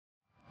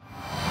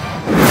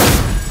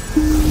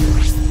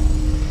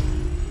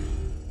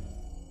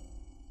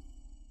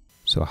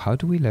So how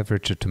do we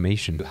leverage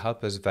automation to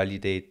help us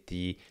validate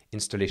the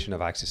installation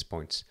of access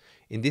points?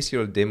 In this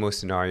little demo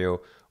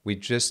scenario, we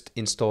just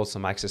installed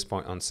some access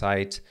point on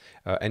site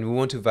and we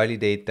want to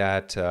validate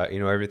that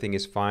everything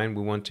is fine.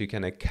 We want to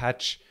kind of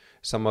catch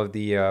some of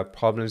the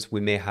problems we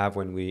may have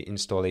when we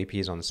install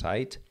APIs on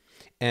site.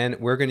 And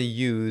we're going to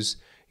use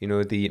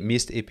the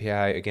Mist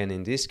API, again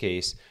in this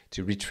case,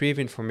 to retrieve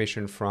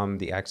information from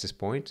the access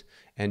point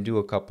and do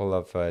a couple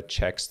of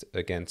checks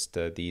against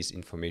these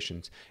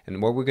informations.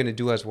 And what we're going to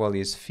do as well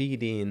is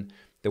feed in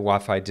the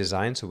Wi-Fi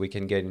design so we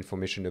can get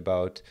information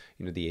about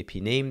the AP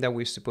name that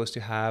we're supposed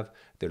to have,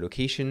 the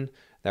location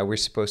that we're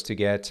supposed to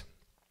get,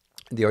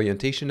 the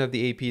orientation of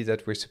the AP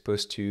that we're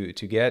supposed to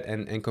get,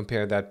 and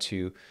compare that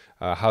to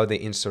how the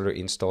installer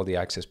installed the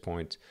access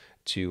point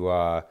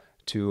to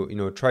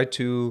try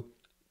to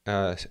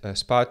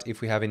spot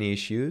if we have any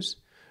issues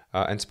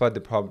and spot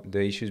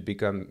the issues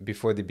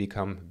before they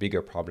become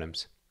bigger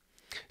problems.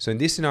 So in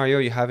this scenario,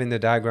 you have in the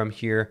diagram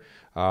here,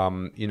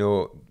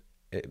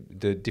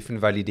 the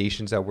different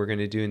validations that we're going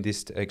to do in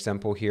this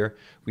example here.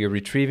 We are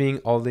retrieving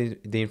all the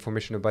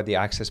information about the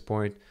access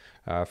point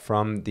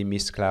from the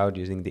Mist cloud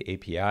using the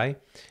API.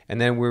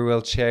 And then we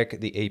will check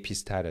the AP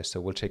status.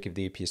 So we'll check if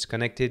the AP is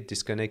connected,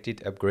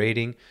 disconnected,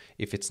 upgrading.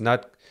 If it's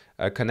not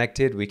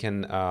connected, we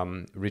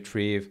can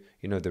retrieve,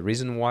 the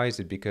reason why. Is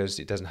it because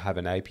it doesn't have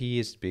an IP?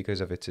 Is it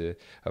because of a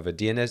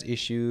DNS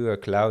issue, a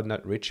cloud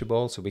not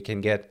reachable? So we can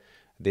get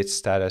this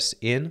status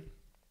in,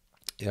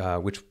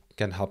 which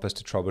can help us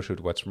to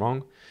troubleshoot what's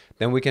wrong.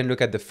 Then we can look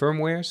at the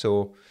firmware.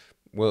 So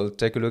we'll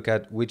take a look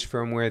at which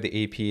firmware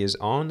the AP is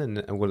on,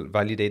 and we'll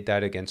validate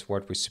that against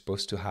what we're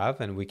supposed to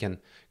have. And we can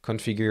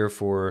configure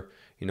for,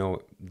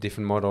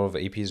 different model of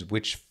APs,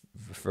 which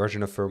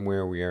version of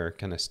firmware we are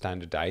kind of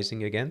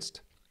standardizing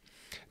against.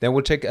 Then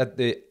we'll check at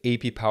the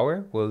AP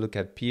power. We'll look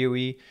at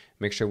PoE,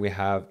 make sure we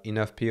have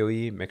enough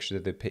PoE, make sure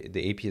that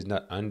the AP is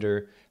not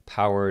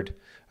underpowered.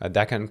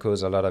 That can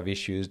cause a lot of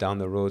issues down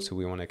the road, so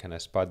we want to kind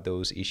of spot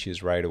those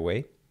issues right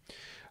away.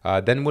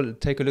 Then we'll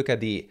take a look at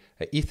the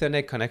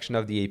Ethernet connection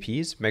of the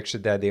APs, make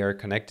sure that they are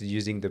connected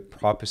using the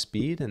proper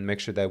speed, and make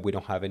sure that we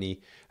don't have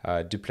any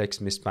duplex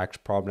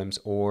mismatch problems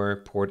or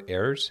port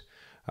errors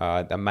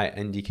that might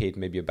indicate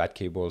maybe a bad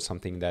cable,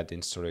 something that the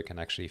installer can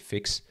actually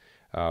fix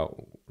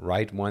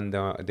right when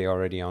they're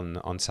already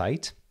on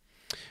site.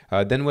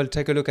 Then we'll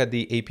take a look at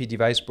the AP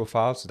device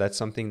profile. So that's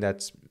something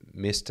that's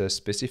Mist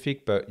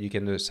specific, but you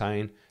can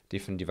assign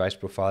different device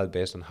profile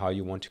based on how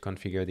you want to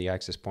configure the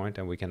access point,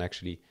 and we can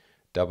actually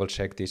double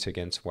check this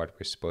against what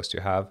we're supposed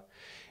to have.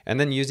 And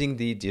then using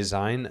the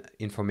design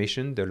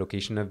information, the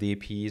location of the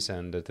APs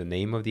and the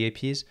name of the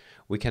APs,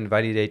 we can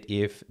validate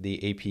if the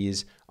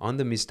APs on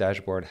the Mist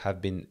dashboard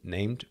have been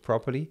named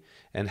properly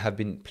and have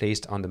been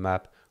placed on the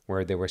map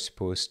where they were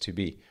supposed to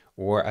be,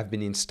 or have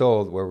been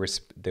installed where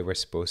they were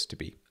supposed to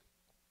be.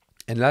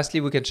 And lastly,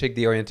 we can check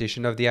the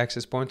orientation of the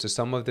access points. So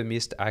some of the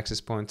Mist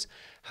access points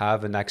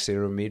have an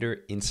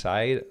accelerometer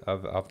inside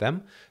of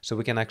them. So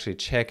we can actually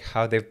check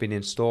how they've been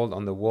installed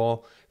on the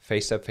wall,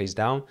 face up, face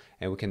down,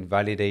 and we can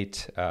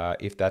validate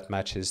if that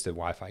matches the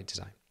Wi-Fi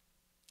design.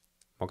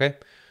 Okay,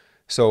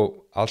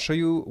 so I'll show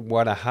you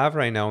what I have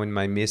right now in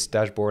my Mist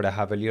dashboard. I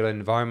have a little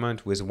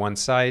environment with one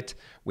site.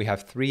 We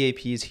have 3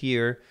 APs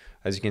here.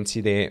 As you can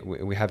see,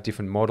 we have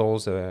different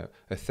models, a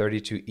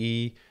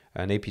 32E,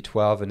 an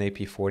AP12, an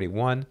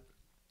AP41.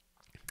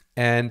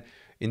 And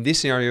in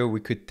this scenario, we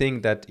could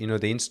think that the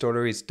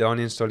installer is done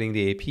installing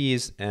the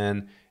APs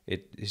and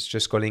it is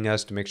just calling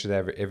us to make sure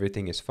that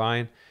everything is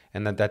fine.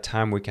 And at that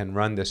time, we can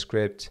run the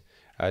script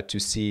to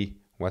see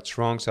what's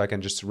wrong. So I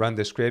can just run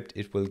the script.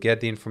 It will get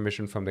the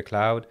information from the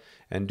cloud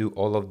and do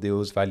all of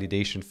those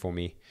validation for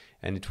me.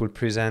 And it will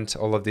present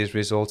all of these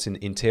results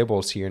in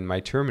tables here in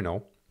my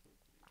terminal.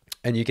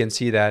 And you can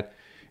see that,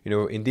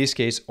 in this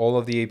case, all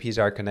of the APs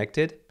are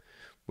connected,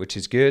 which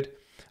is good.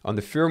 On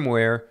the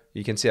firmware,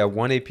 you can see that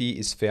one AP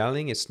is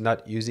failing. It's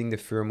not using the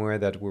firmware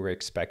that we were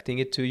expecting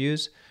it to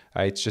use.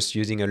 It's just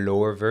using a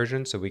lower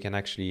version. So we can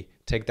actually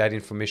take that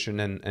information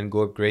and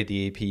go upgrade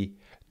the AP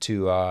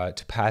to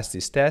pass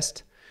this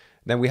test.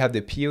 Then we have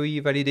the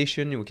PoE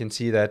validation. We can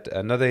see that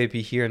another AP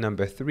here,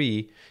 number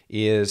 3,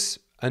 is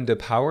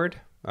underpowered.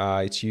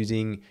 It's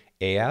using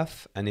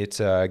AF and it's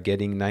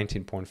getting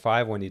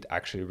 19.5 when it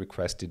actually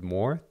requested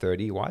more,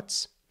 30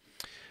 watts.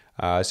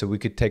 So we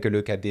could take a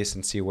look at this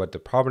and see what the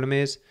problem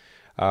is.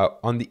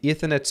 On the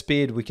Ethernet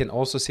speed, we can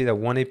also see that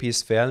one AP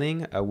is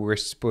failing. We were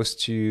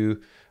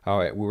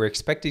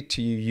expected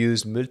to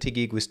use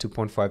multi-gig with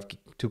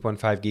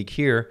 2.5 gig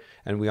here,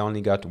 and we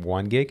only got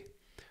 1 gig.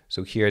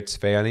 So here it's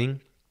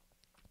failing.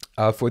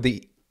 For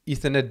the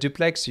Ethernet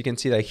duplex, you can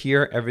see that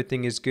here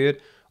everything is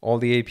good. All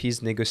the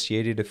APs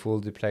negotiated a full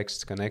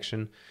duplex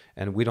connection,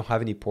 and we don't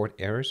have any port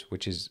errors,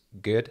 which is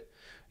good.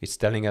 It's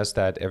telling us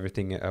that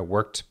everything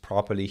worked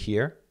properly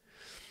here.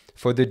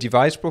 For the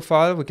device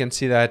profile, we can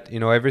see that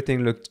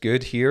everything looked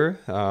good here.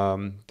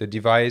 The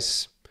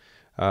device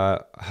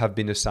have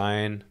been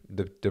assigned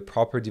the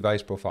proper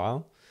device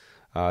profile,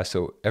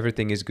 so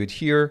everything is good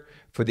here.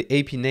 For the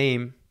AP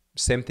name,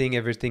 Same thing,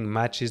 everything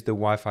matches the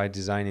Wi-Fi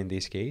design in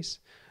this case.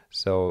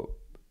 So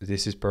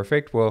this is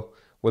perfect. We'll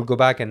go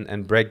back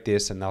and break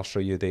this, and I'll show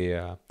you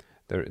the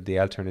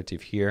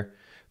alternative here.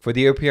 For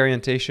the API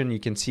orientation, you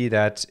can see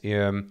that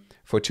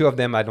for two of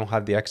them, I don't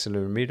have the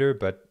accelerometer,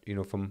 but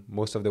from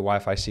most of the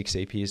Wi-Fi 6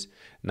 APs,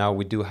 now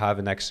we do have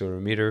an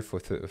accelerometer for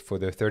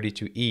the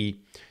 32E.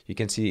 You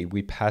can see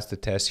we passed the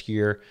test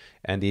here,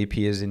 and the AP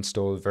is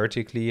installed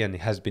vertically, and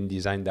it has been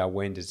designed that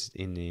way in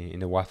the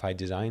Wi-Fi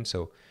design.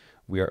 So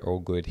we are all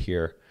good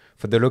here.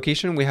 For the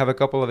location, we have a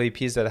couple of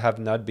APs that have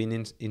not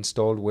been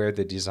installed where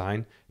the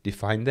design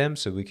defined them.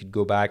 So we could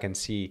go back and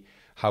see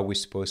how we're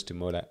supposed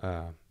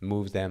to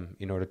move them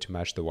in order to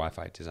match the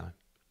Wi-Fi design.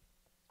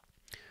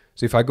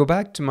 So if I go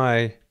back to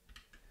my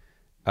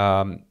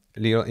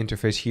little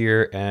interface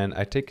here, and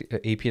I take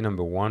AP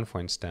number 1, for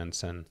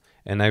instance, and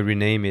I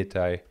rename it,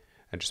 I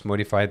just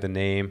modify the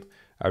name,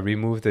 I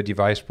remove the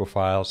device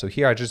profile. So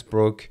here I just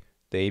broke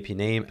the AP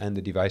name and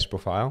the device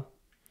profile.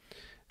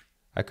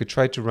 I could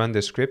try to run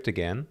the script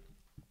again,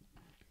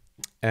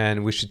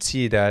 and we should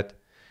see that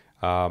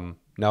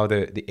now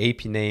the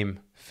AP name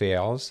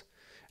fails,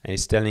 and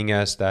it's telling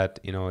us that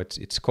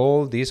it's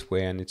called this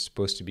way and it's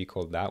supposed to be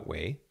called that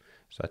way.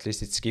 So at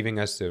least it's giving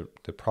us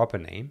the proper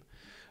name.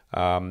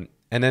 And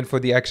then for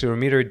the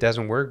accelerometer, it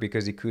doesn't work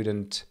because it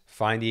couldn't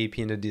find the AP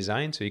in the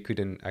design, so it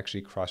couldn't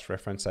actually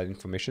cross-reference that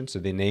information. So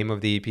the name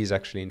of the AP is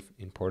actually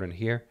important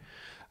here.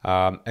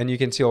 And you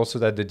can see also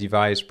that the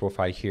device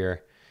profile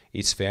here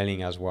is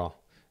failing as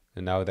well,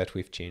 and now that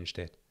we've changed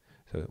it.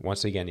 So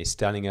once again, it's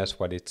telling us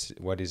what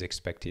is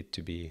expected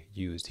to be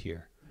used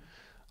here.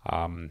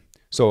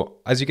 So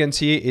as you can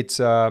see, it's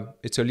a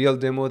little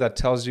demo that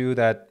tells you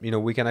that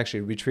we can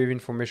actually retrieve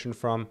information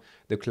from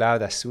the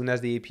cloud as soon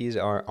as the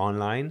APs are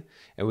online,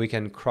 and we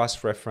can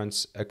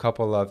cross-reference a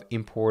couple of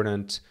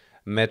important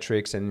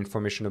metrics and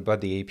information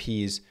about the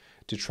APs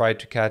to try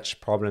to catch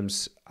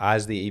problems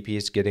as the AP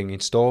is getting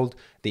installed.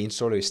 The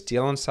installer is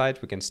still on site.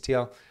 We can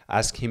still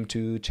ask him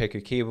to check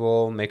a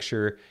cable, make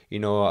sure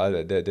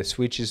the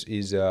switch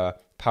is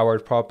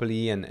powered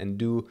properly, and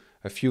do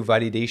a few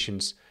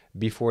validations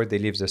before they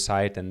leave the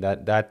site, and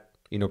that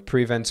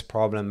prevents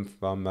problem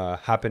from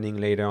happening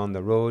later on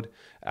the road,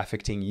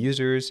 affecting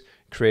users,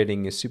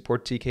 creating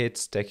support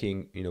tickets,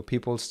 taking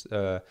people's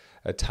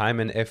time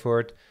and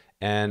effort.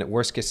 And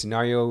worst case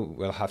scenario,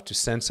 we'll have to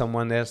send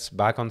someone else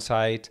back on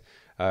site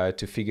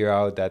to figure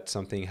out that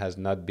something has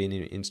not been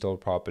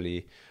installed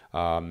properly,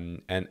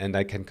 and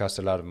that can cost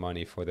a lot of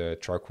money for the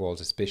truck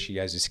rolls, especially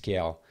as you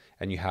scale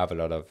and you have a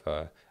lot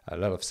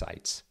of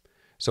sites.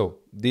 So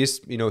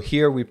this,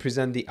 here we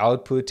present the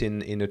output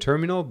in a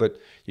terminal, but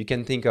you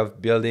can think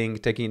of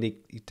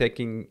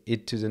taking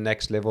it to the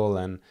next level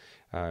and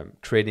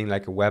creating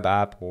like a web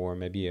app, or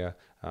maybe a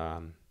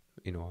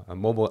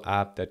mobile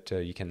app that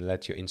you can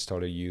let your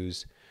installer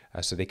use,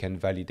 so they can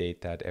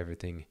validate that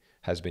everything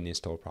has been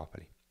installed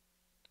properly.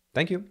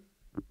 Thank you.